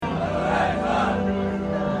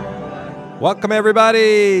Welcome,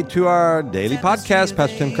 everybody, to our daily podcast.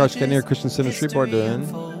 Pastor Tim Karshka here, Christian Center Shreveport, doing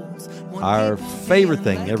our favorite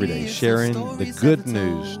thing every day, sharing the good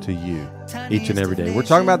news to you each and every day. We're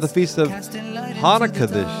talking about the Feast of Hanukkah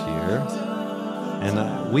this year,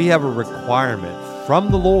 and we have a requirement from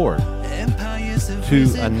the Lord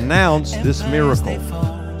to announce this miracle.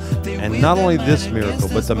 And not only this miracle,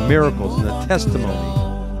 but the miracles and the testimony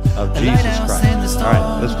of Jesus Christ. All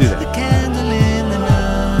right, let's do that.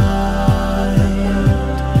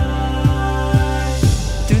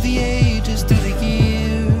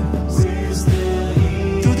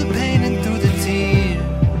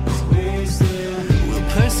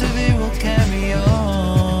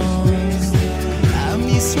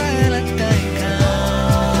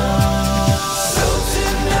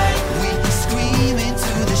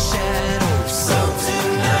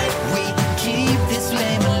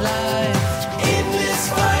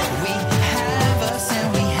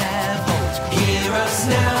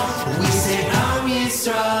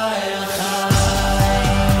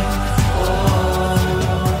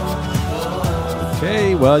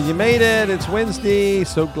 Well, you made it. It's Wednesday.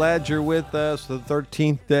 So glad you're with us. The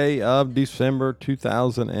 13th day of December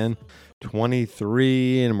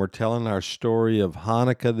 2023. And we're telling our story of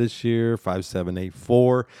Hanukkah this year,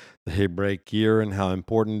 5784, the Hebraic year, and how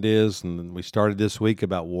important it is. And we started this week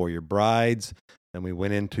about warrior brides. And we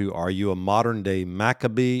went into, are you a modern day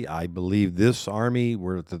Maccabee? I believe this army,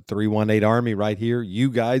 we're the 318 army right here.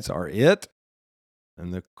 You guys are it.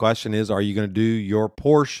 And the question is, are you going to do your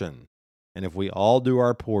portion? And if we all do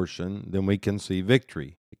our portion, then we can see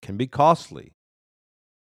victory. It can be costly.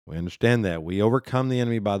 We understand that. We overcome the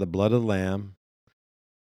enemy by the blood of the Lamb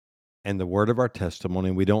and the word of our testimony,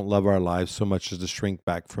 and we don't love our lives so much as to shrink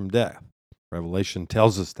back from death. Revelation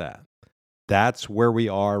tells us that. That's where we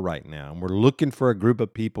are right now. And we're looking for a group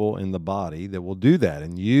of people in the body that will do that.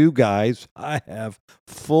 And you guys, I have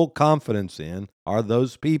full confidence in, are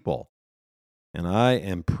those people. And I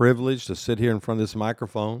am privileged to sit here in front of this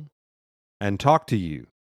microphone and talk to you,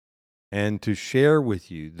 and to share with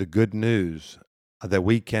you the good news that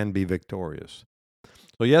we can be victorious.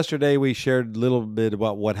 So yesterday we shared a little bit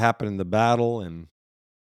about what happened in the battle and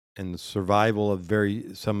the survival of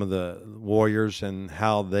some of the warriors and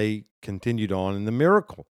how they continued on in the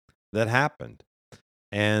miracle that happened.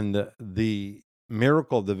 And the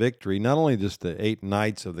miracle of the victory, not only just the 8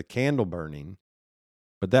 nights of the candle burning,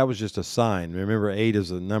 but that was just a sign. Remember, 8 is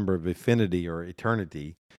a number of infinity or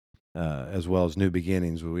eternity, as well as new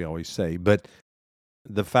beginnings, we always say. But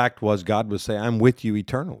the fact was, God would say, I'm with you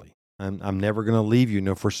eternally. I'm never going to leave you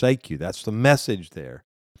nor forsake you. That's the message there.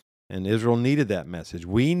 And Israel needed that message.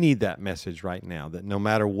 We need that message right now, that no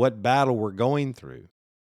matter what battle we're going through,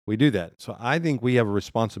 we do that. So I think we have a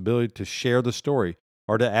responsibility to share the story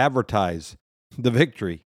or to advertise the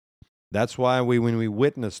victory. That's why when we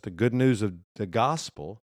witness the good news of the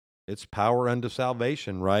gospel, it's power unto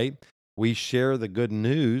salvation, right? We share the good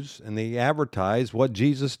news and they advertise what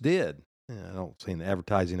Jesus did. I don't say in the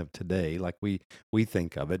advertising of today like we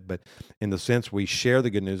think of it, but in the sense we share the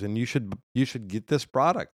good news, and you should get this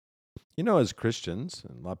product. You know, as Christians,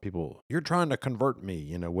 a lot of people, you're trying to convert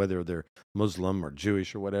me, whether they're Muslim or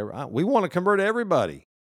Jewish or whatever. We want to convert everybody.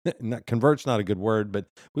 Convert's not a good word, but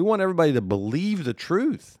we want everybody to believe the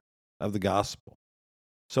truth of the gospel.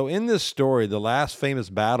 So in this story, the last famous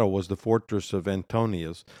battle was the fortress of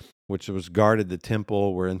Antonius, which was guarded the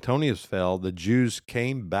temple where Antonius fell. The Jews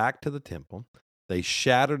came back to the temple. They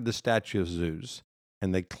shattered the statue of Zeus,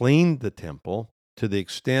 and they cleaned the temple to the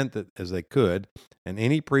extent that as they could, and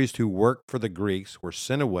any priest who worked for the Greeks were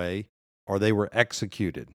sent away or they were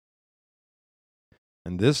executed.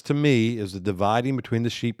 And this, to me, is the dividing between the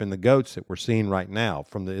sheep and the goats that we're seeing right now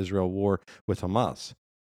from the Israel war with Hamas.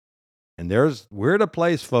 And we're at a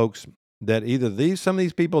place, folks, that either some of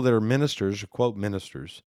these people that are ministers, quote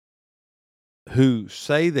ministers, who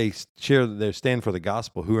say they stand for the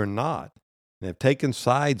gospel, who are not, and have taken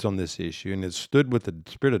sides on this issue and have stood with the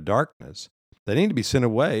spirit of darkness, they need to be sent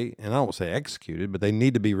away, and I won't say executed, but they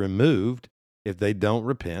need to be removed if they don't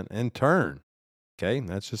repent and turn. Okay,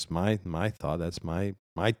 that's just my thought. That's my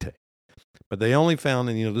take. But they only found,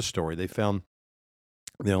 and the story, they found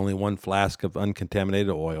the only one flask of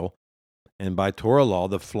uncontaminated oil, and by Torah law,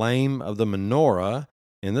 the flame of the menorah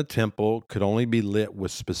in the temple could only be lit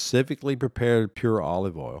with specifically prepared pure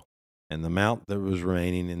olive oil, and the amount that was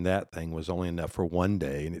remaining in that thing was only enough for 1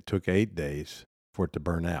 day, and it took 8 days for it to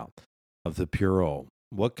burn out of the pure oil.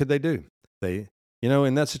 What could they do?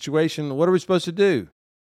 In that situation, what are we supposed to do?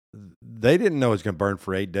 They didn't know it was going to burn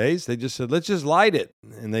for 8 days. They just said, let's just light it,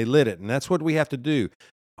 and they lit it, and that's what we have to do.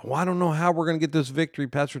 Well, I don't know how we're going to get this victory,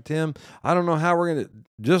 Pastor Tim. I don't know how we're going to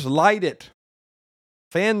just light it.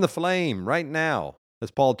 Fan the flame right now,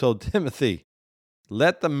 as Paul told Timothy.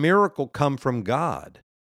 Let the miracle come from God.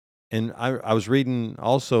 And I was reading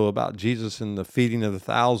also about Jesus and the feeding of the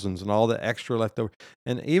thousands and all the extra leftover.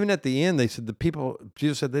 And even at the end, they said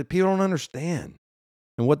Jesus said that people don't understand.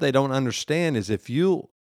 And what they don't understand is if you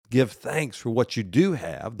give thanks for what you do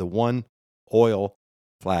have, the one oil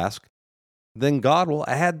flask, then God will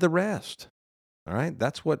add the rest. All right?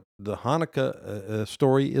 That's what the Hanukkah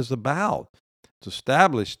story is about. It's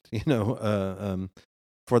established,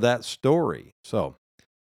 for that story. So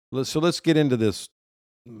let's get into this,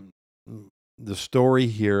 the story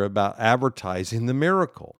here about advertising the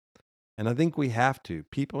miracle. And I think we have to.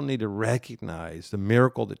 People need to recognize the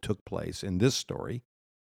miracle that took place in this story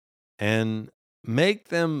and make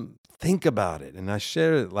them think about it. And I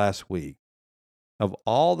shared it last week. Of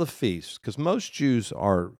all the feasts, because most Jews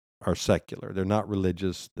are secular. They're not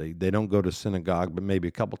religious. They don't go to synagogue, but maybe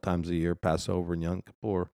a couple times a year, Passover and Yom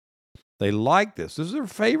Kippur. They like this. This is their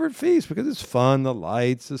favorite feast because it's fun, the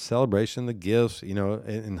lights, the celebration, the gifts.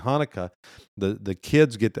 In Hanukkah, the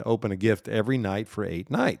kids get to open a gift every night for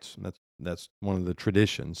 8 nights. That's one of the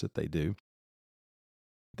traditions that they do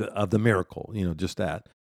of the miracle, just that.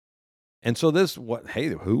 And so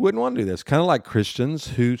who wouldn't want to do this? Kind of like Christians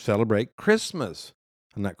who celebrate Christmas.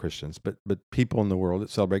 Not Christians, but people in the world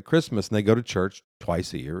that celebrate Christmas, and they go to church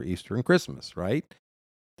twice a year, Easter and Christmas, right?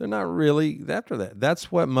 They're not really after that.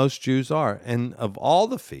 That's what most Jews are. And of all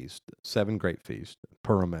the feasts, 7 great feasts,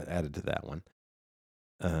 Purim added to that one,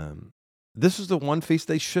 this is the one feast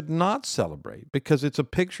they should not celebrate because it's a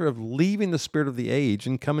picture of leaving the spirit of the age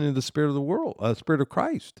and coming into the spirit of the world, spirit of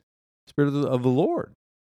Christ, spirit of the Lord.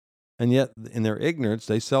 And yet, in their ignorance,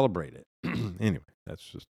 they celebrate it. Anyway, that's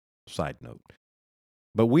just a side note.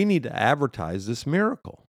 But we need to advertise this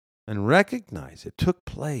miracle and recognize it took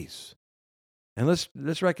place. And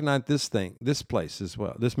let's recognize this place as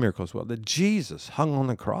well, this miracle as well, that Jesus hung on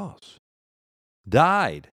the cross,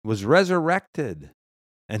 died, was resurrected,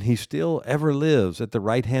 and he still ever lives at the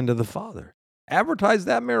right hand of the Father. Advertise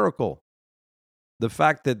that miracle. The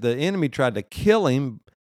fact that the enemy tried to kill him,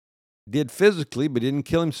 did physically, but didn't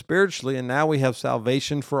kill him spiritually, and now we have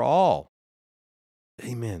salvation for all.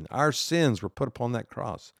 Amen. Our sins were put upon that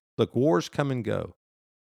cross. Look, wars come and go,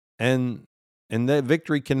 and that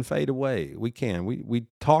victory can fade away. We can. We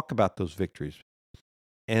talk about those victories,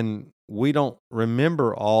 and we don't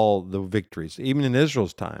remember all the victories. Even in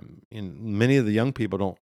Israel's time, many of the young people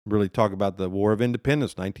don't really talk about the War of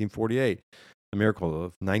Independence, 1948, the miracle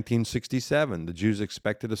of 1967. The Jews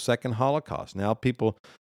expected a second Holocaust. Now people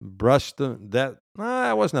brushed that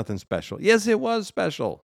was nothing special. Yes, it was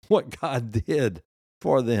special. What God did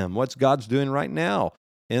for them. What's God's doing right now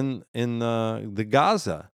in the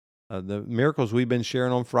Gaza. The miracles we've been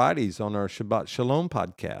sharing on Fridays on our Shabbat Shalom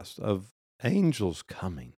podcast of angels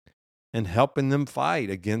coming and helping them fight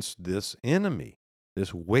against this enemy,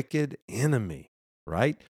 this wicked enemy,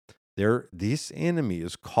 right? This enemy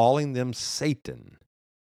is calling them Satan.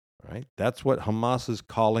 Right? That's what Hamas is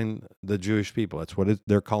calling the Jewish people. That's what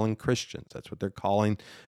they're calling Christians. That's what they're calling,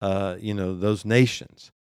 those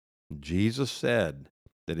nations. Jesus said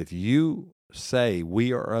that if you say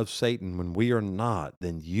we are of Satan when we are not,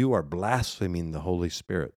 then you are blaspheming the Holy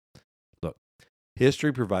Spirit. Look,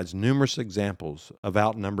 history provides numerous examples of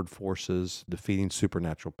outnumbered forces defeating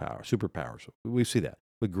superpowers. We see that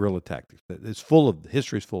with guerrilla tactics.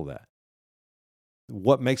 History is full of that.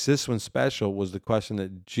 What makes this one special was the question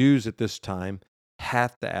that Jews at this time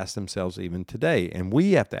have to ask themselves even today, and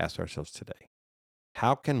we have to ask ourselves today.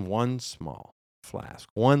 How can one small flask,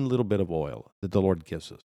 one little bit of oil that the Lord gives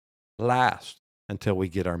us, last until we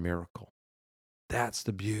get our miracle? That's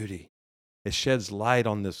the beauty. It sheds light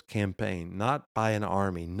on this campaign, not by an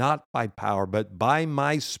army, not by power, but by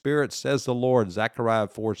my Spirit, says the Lord, Zechariah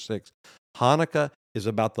 4:6. Hanukkah is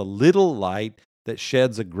about the little light that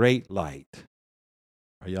sheds a great light.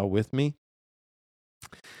 Are y'all with me?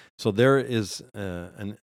 So there is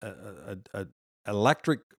an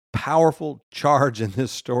electric, powerful charge in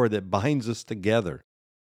this story that binds us together,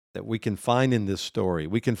 that we can find in this story.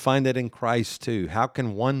 We can find that in Christ too. How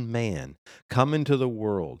can one man come into the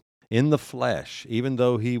world in the flesh, even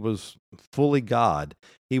though he was fully God,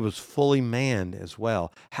 he was fully man as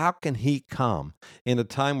well? How can he come in a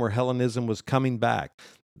time where Hellenism was coming back?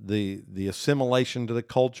 The assimilation to the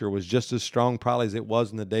culture was just as strong probably as it was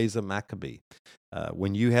in the days of Maccabee.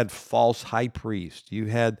 When you had false high priests, you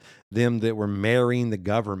had them that were marrying the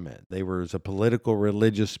government. They were as a political,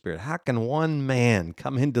 religious spirit. How can one man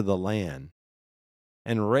come into the land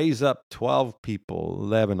and raise up 12 people,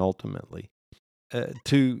 11 ultimately,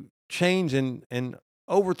 to change and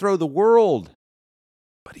overthrow the world,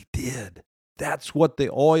 but he did. That's what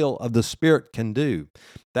the oil of the Spirit can do.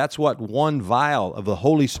 That's what one vial of the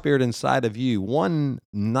Holy Spirit inside of you, one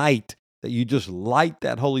night that you just light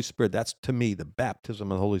that Holy Spirit, that's to me the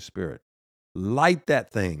baptism of the Holy Spirit. Light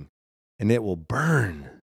that thing, and it will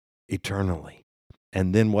burn eternally.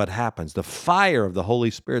 And then what happens? The fire of the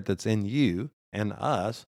Holy Spirit that's in you and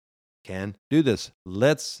us can do this.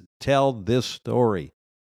 Let's tell this story.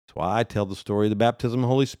 That's why I tell the story of the baptism of the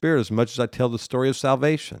Holy Spirit as much as I tell the story of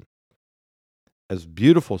salvation. As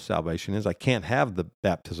beautiful salvation is, I can't have the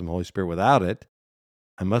baptism of the Holy Spirit without it.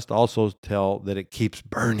 I must also tell that it keeps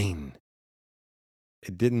burning.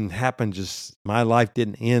 It didn't happen just, my life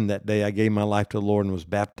didn't end that day I gave my life to the Lord and was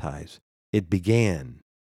baptized. It began.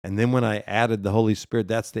 And then when I added the Holy Spirit,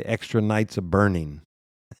 that's the extra nights of burning.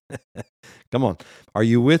 Come on. Are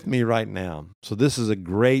you with me right now? So this is a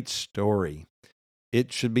great story.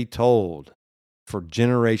 It should be told for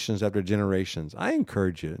generations after generations. I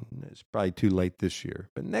encourage you, it's probably too late this year,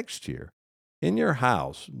 but next year, in your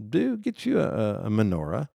house, do get you a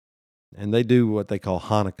menorah. And they do what they call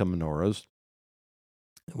Hanukkah menorahs,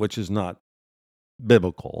 which is not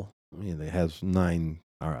biblical. It has 9,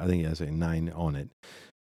 or I think it has a 9 on it,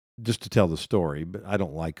 just to tell the story. But I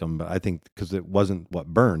don't like them, but I think because it wasn't what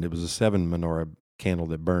burned. It was a 7 menorah candle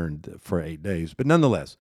that burned for 8 days. But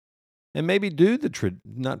nonetheless, and maybe do the,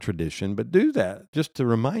 not tradition, but do that just to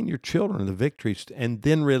remind your children of the victories and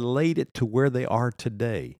then relate it to where they are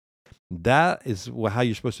today. That is how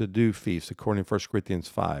you're supposed to do feasts, according to 1 Corinthians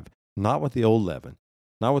 5. Not with the old leaven,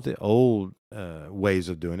 not with the old ways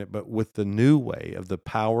of doing it, but with the new way of the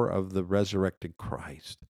power of the resurrected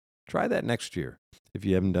Christ. Try that next year if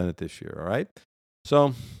you haven't done it this year, all right?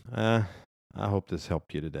 So I hope this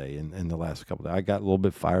helped you today in the last couple of days. I got a little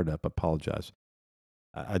bit fired up. I apologize.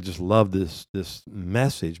 I just love this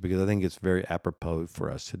message because I think it's very apropos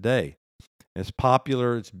for us today. It's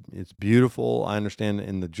popular. It's beautiful. I understand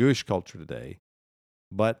in the Jewish culture today,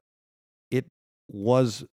 but it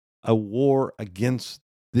was a war against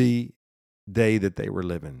the day that they were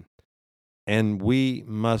living. And we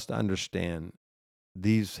must understand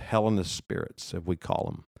these Hellenist spirits, if we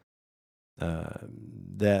call them,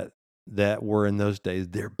 that were in those days,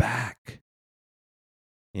 they're back.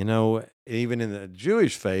 Even in the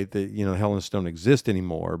Jewish faith, Hellenists don't exist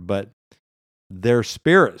anymore, but their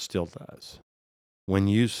spirit still does. When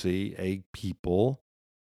you see a people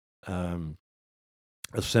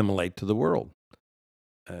assimilate to the world,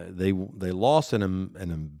 they lost in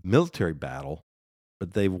a military battle,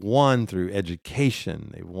 but they've won through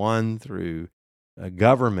education. They've won through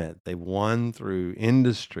government. They've won through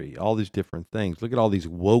industry. All these different things. Look at all these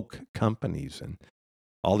woke companies and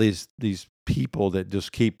all these people that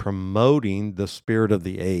just keep promoting the spirit of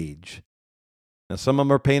the age. Now, some of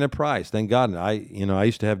them are paying a price. Thank God. I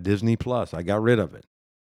used to have Disney Plus. I got rid of it.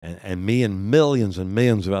 And me and millions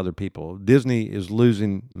of other people. Disney is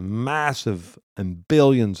losing massive and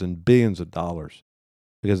billions of dollars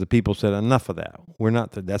because the people said, enough of that. We're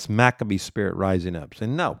not, that's Maccabee spirit rising up.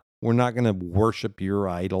 Saying, no, we're not going to worship your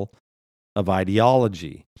idol of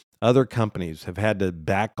ideology. Other companies have had to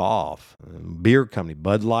back off. Beer company,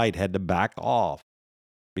 Bud Light, had to back off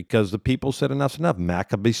because the people said enough's enough.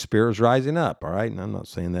 Maccabee spirit is rising up, all right? And I'm not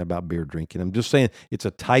saying that about beer drinking. I'm just saying it's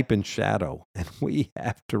a type and shadow, and we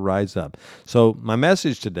have to rise up. So my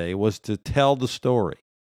message today was to tell the story.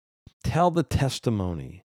 Tell the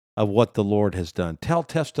testimony of what the Lord has done. Tell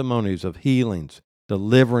testimonies of healings,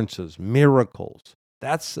 deliverances, miracles.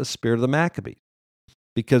 That's the spirit of the Maccabees.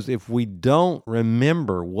 Because if we don't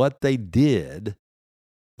remember what they did,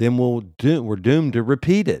 then we're doomed to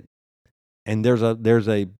repeat it. And there's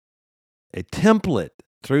a template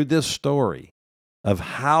through this story of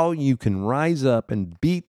how you can rise up and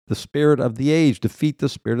beat the spirit of the age, defeat the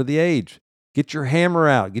spirit of the age. Get your hammer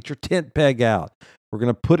out, get your tent peg out. We're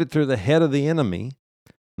going to put it through the head of the enemy,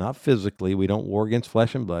 not physically. We don't war against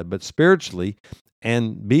flesh and blood, but spiritually.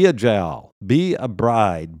 And be a jail, be a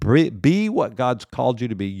bride, be what God's called you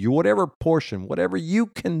to be. Whatever portion, whatever you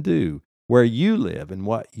can do, where you live and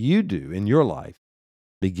what you do in your life,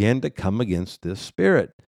 begin to come against this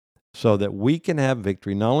spirit so that we can have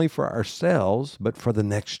victory not only for ourselves, but for the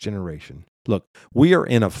next generation. Look, we are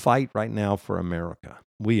in a fight right now for America.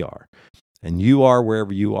 We are. And you are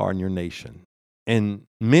wherever you are in your nation. And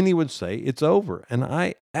many would say it's over. And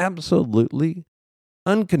I absolutely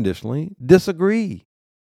unconditionally disagree.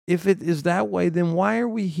 If it is that way, then why are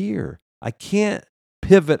we here? I can't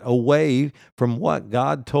pivot away from what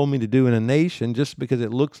God told me to do in a nation just because it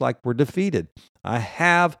looks like we're defeated. I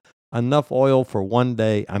have enough oil for one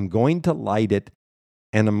day. I'm going to light it,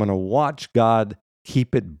 and I'm going to watch God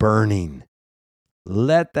Keep it burning.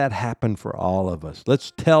 Let that happen for all of us.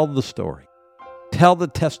 Let's tell the story. Tell the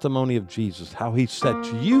testimony of Jesus, how he set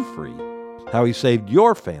you free, how he saved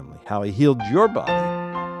your family, how he healed your body.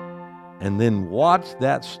 And then watch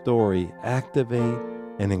that story activate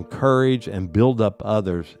and encourage and build up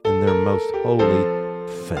others in their most holy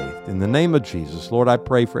faith. In the name of Jesus, Lord, I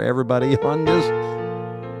pray for everybody on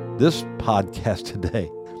this podcast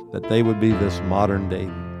today, that they would be this modern day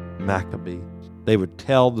Maccabee. They would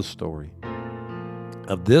tell the story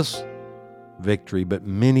of this victory, but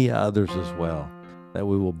many others as well, that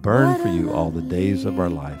we will burn for you all the days of our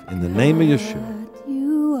life. In the name of Yeshua,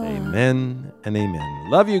 amen and amen.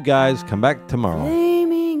 Love you guys. Come back tomorrow as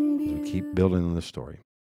we keep building the story.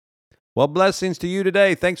 Well, blessings to you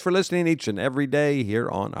today. Thanks for listening each and every day here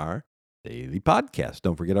on our daily podcast.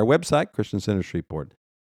 Don't forget our website,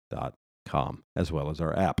 ChristianCenterShreveport.com, as well as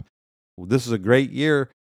our app. Well, this is a great year.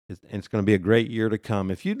 It's going to be a great year to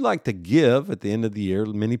come. If you'd like to give at the end of the year,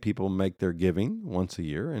 many people make their giving once a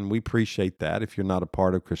year, and we appreciate that. If you're not a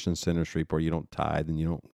part of Christian Center Shreveport, you don't tithe, and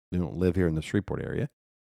you don't live here in the Shreveport area,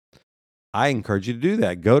 I encourage you to do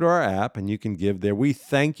that. Go to our app, and you can give there. We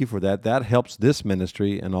thank you for that. That helps this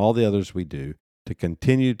ministry and all the others we do to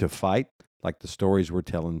continue to fight like the stories we're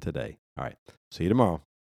telling today. All right. See you tomorrow.